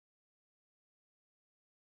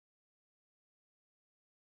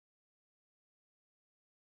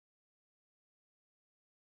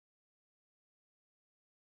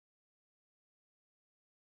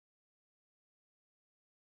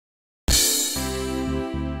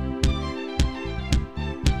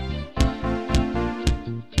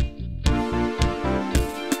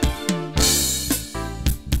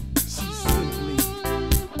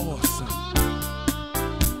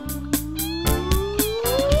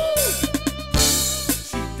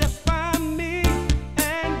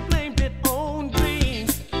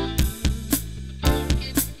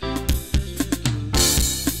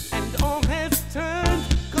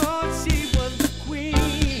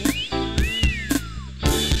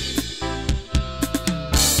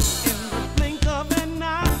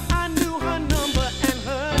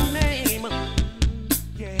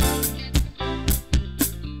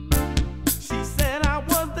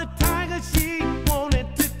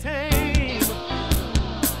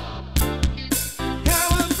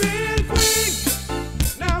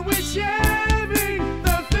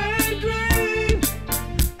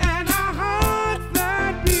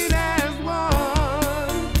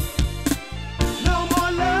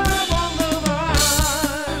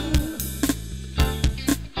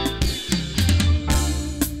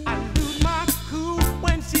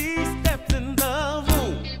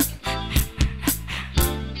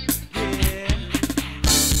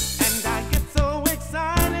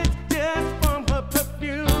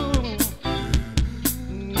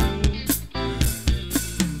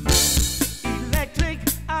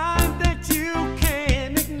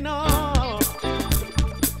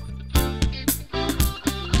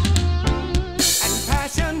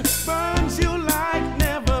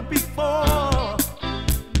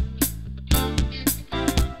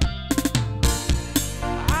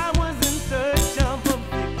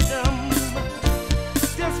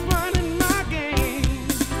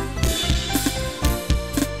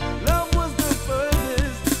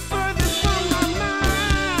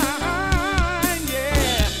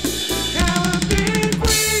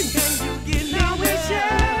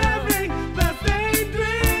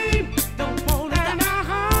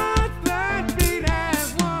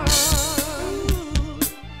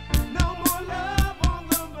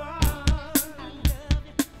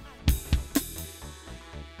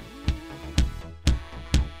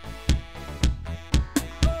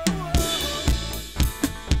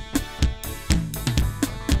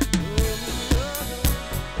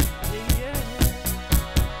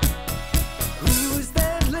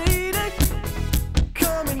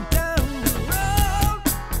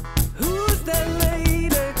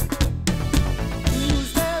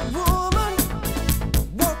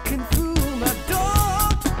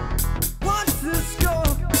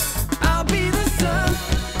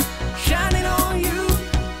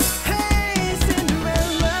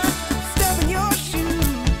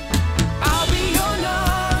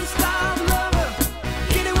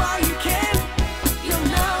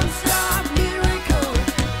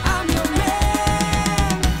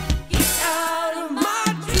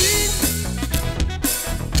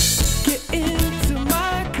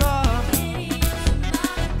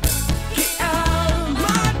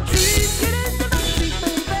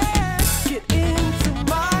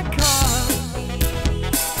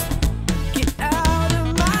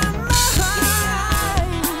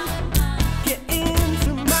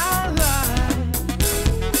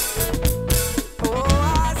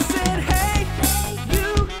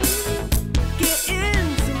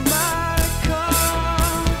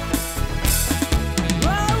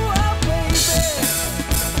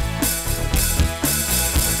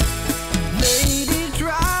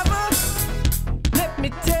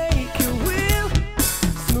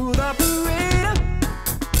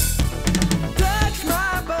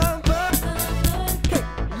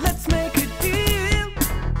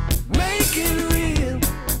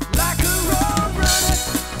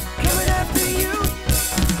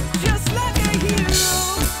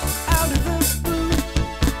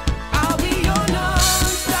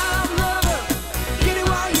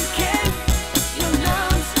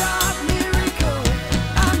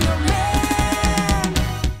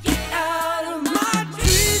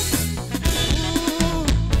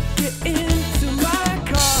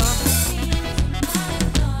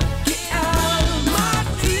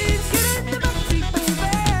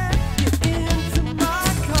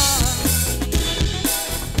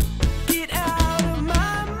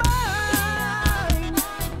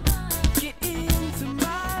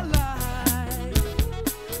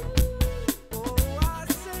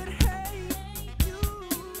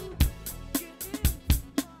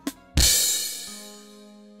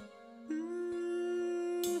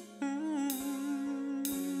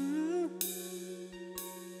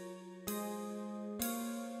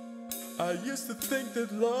I used to think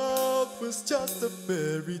that love was just a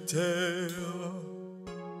fairy tale,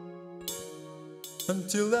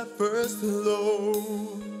 until that first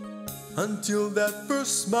hello, until that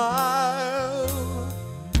first smile.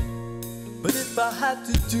 But if I had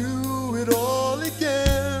to do it all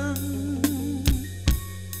again,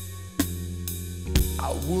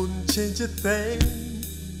 I wouldn't change a thing,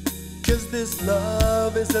 'cause this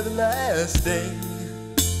love is everlasting.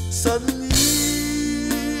 Suddenly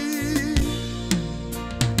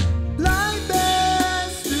life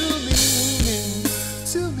has new meaning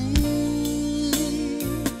to me.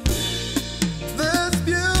 There's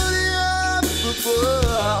beauty up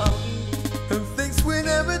above, and things we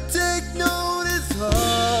never take notice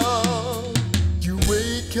of. You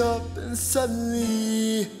wake up and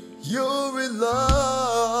suddenly you're in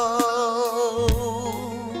love.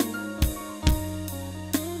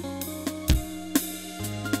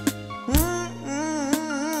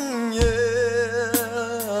 Yeah.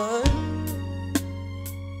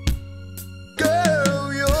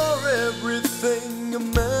 Girl, you're everything a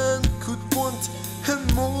man could want and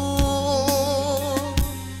more.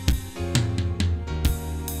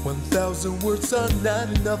 1,000 words are not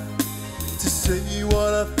enough to say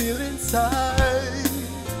what I feel inside.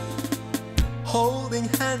 Holding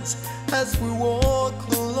hands as we walk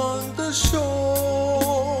along the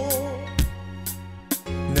shore.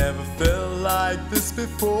 Never felt like this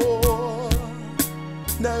before.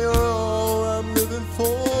 Now you're all I'm living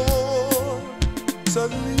for.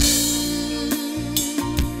 Suddenly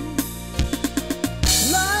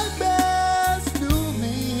life has new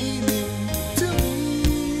meaning to me.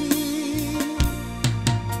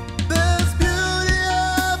 There's beauty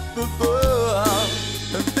up above,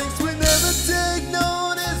 and things we never take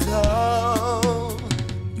notice of.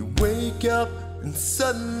 You wake up and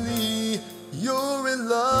suddenly you're in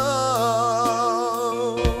love.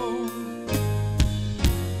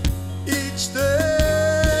 Each day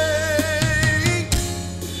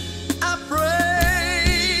I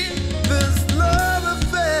pray this love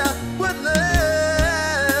affair would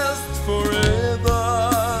last forever.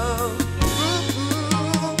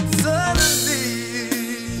 Suddenly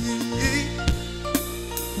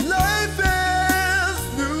life has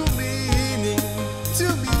new meaning to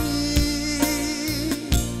me.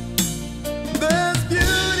 There's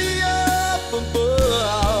beauty up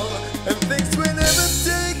above, and things we never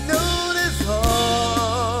take notice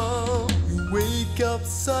of. You wake up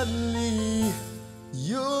suddenly,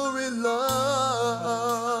 you're in love.